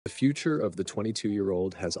future of the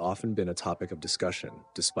 22-year-old has often been a topic of discussion,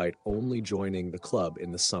 despite only joining the club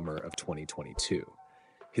in the summer of 2022.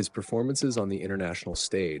 His performances on the international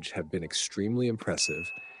stage have been extremely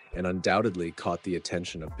impressive and undoubtedly caught the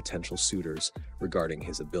attention of potential suitors regarding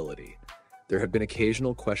his ability. There have been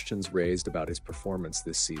occasional questions raised about his performance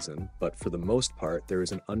this season, but for the most part, there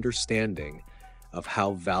is an understanding of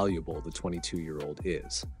how valuable the 22-year-old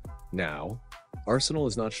is. Now, Arsenal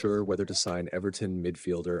is not sure whether to sign Everton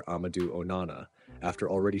midfielder Amadou Onana after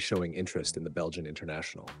already showing interest in the Belgian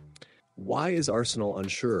international. Why is Arsenal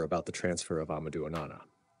unsure about the transfer of Amadou Onana?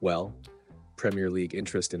 Well, Premier League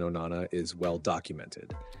interest in Onana is well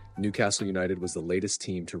documented. Newcastle United was the latest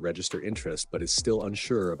team to register interest but is still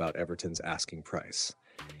unsure about Everton's asking price.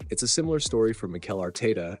 It's a similar story for Mikel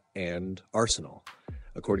Arteta and Arsenal.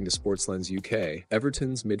 According to Sportslens UK,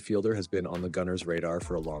 Everton's midfielder has been on the Gunners' radar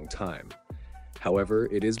for a long time. However,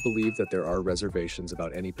 it is believed that there are reservations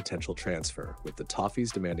about any potential transfer, with the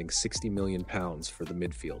Toffees demanding £60 million for the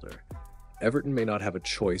midfielder. Everton may not have a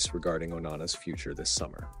choice regarding Onana's future this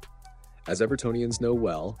summer. As Evertonians know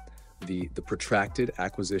well, the protracted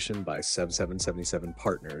acquisition by 7777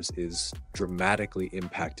 Partners is dramatically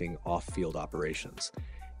impacting off-field operations.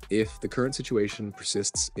 If the current situation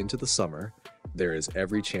persists into the summer, there is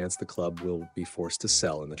every chance the club will be forced to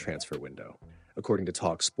sell in the transfer window. According to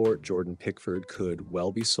TalkSport, Jordan Pickford could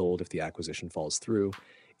well be sold if the acquisition falls through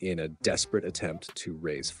in a desperate attempt to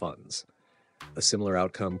raise funds. A similar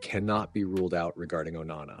outcome cannot be ruled out regarding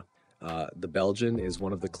Onana. The Belgian is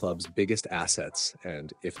one of the club's biggest assets,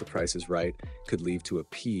 and if the price is right, could lead to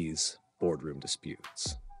appease boardroom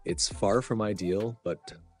disputes. It's far from ideal, but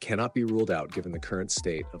cannot be ruled out given the current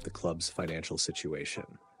state of the club's financial situation.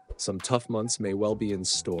 Some tough months may well be in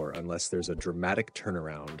store unless there's a dramatic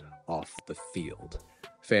turnaround off the field.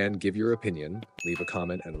 Fan, give your opinion, leave a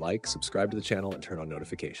comment and like, subscribe to the channel, and turn on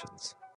notifications.